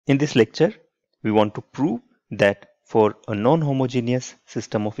In this lecture, we want to prove that for a non-homogeneous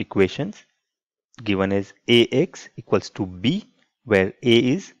system of equations given as Ax equals to B, where A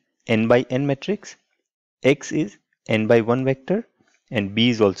is n by n matrix, x is n by 1 vector, and B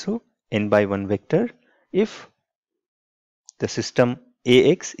is also n by 1 vector, if the system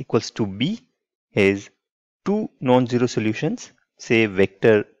Ax equals to B has two non-zero solutions, say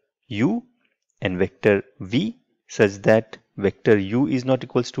vector u and vector v, such that vector u is not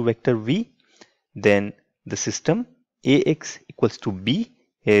equals to vector v, then the system Ax equals to B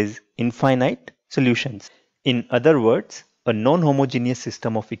has infinite solutions. In other words, a non-homogeneous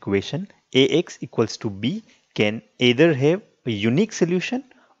system of equation Ax equals to B can either have a unique solution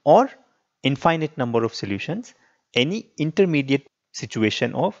or infinite number of solutions. Any intermediate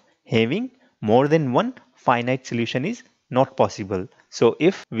situation of having more than one finite solution is not possible. So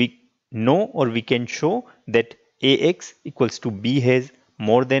if we know or we can show that Ax equals to B has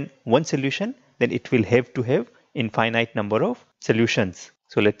more than one solution, then it will have to have infinite number of solutions.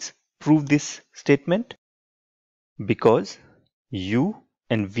 So let's prove this statement. Because u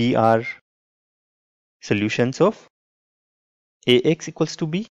and v are solutions of Ax equals to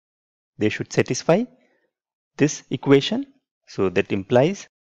B, they should satisfy this equation. So that implies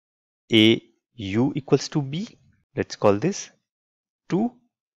Au equals to B. Let's call this 2,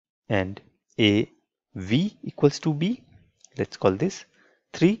 and Av equals to B. Let's call this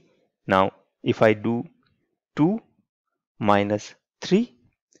 3. Now if I do 2 minus 3,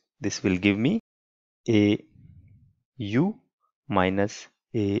 this will give me Au minus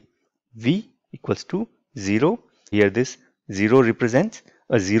Av equals to 0. Here this 0 represents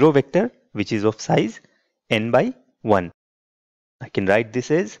a 0 vector which is of size n by 1. I can write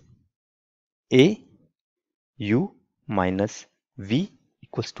this as Au minus V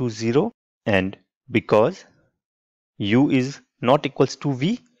equals to 0, and because u is not equals to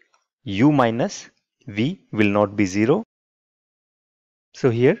v, u minus v will not be 0. So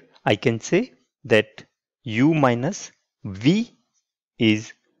here I can say that u minus v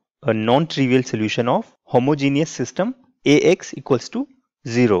is a non-trivial solution of homogeneous system Ax equals to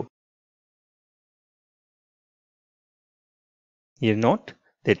 0. Here note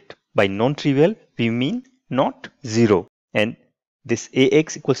that by non-trivial we mean not 0, and this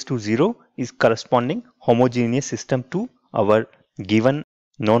Ax equals to 0 is corresponding homogeneous system to our given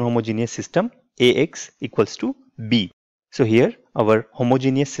non-homogeneous system Ax equals to B. So here our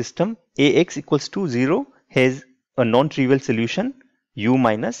homogeneous system Ax equals to 0 has a non-trivial solution u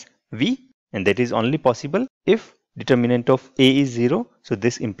minus v, and that is only possible if determinant of A is 0. So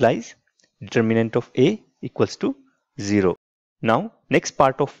this implies determinant of A equals to 0. Now next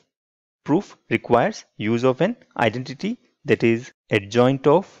part of proof requires use of an identity, that is adjoint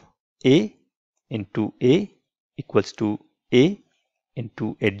of A into A equals to A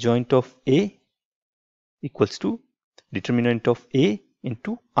into adjoint of A equals to determinant of A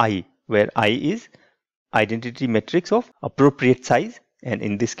into I, where I is identity matrix of appropriate size, and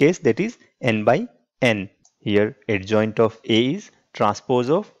in this case that is n by n. Here adjoint of A is transpose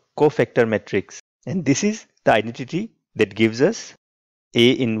of cofactor matrix, and this is the identity that gives us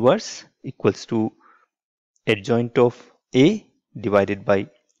A inverse equals to adjoint of A divided by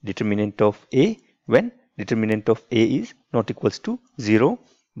determinant of A when determinant of A is not equals to 0.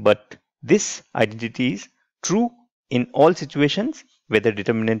 But this identity is true in all situations whether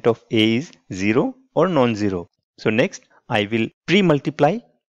determinant of A is 0 or non-zero. So next I will pre-multiply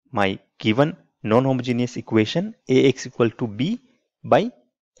my given non-homogeneous equation Ax equal to B by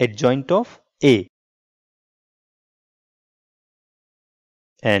adjoint of A,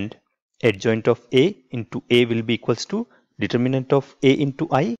 and adjoint of A into A will be equals to determinant of A into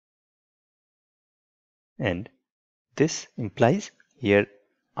I, and this implies here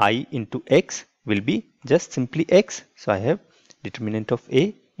I into x will be just simply x. So I have determinant of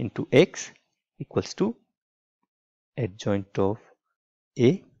A into x equals to adjoint of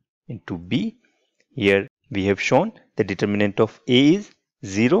A into B. Here we have shown the determinant of A is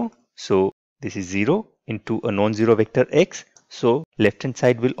 0. So this is 0 into a non-zero vector x. So left hand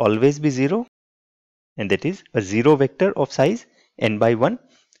side will always be 0, and that is a 0 vector of size n by 1,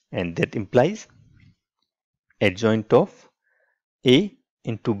 and that implies adjoint of A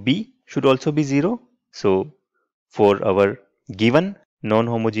into B should also be 0. So for our given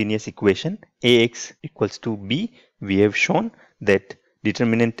non-homogeneous equation Ax equals to B, we have shown that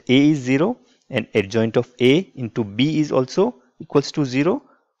determinant A is 0 and adjoint of A into B is also equals to 0.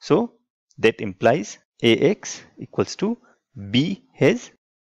 So that implies Ax equals to B has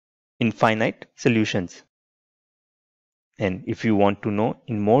infinite solutions. And if you want to know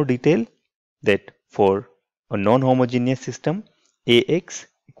in more detail that for a non-homogeneous system Ax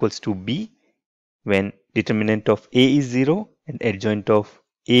equals to B, when determinant of A is 0 and adjoint of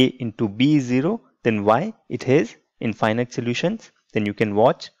A into B is 0, then Y, it has infinite solutions. Then you can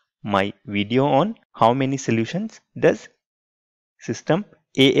watch my video on how many solutions does system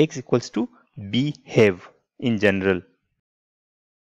AX equals to B have in general.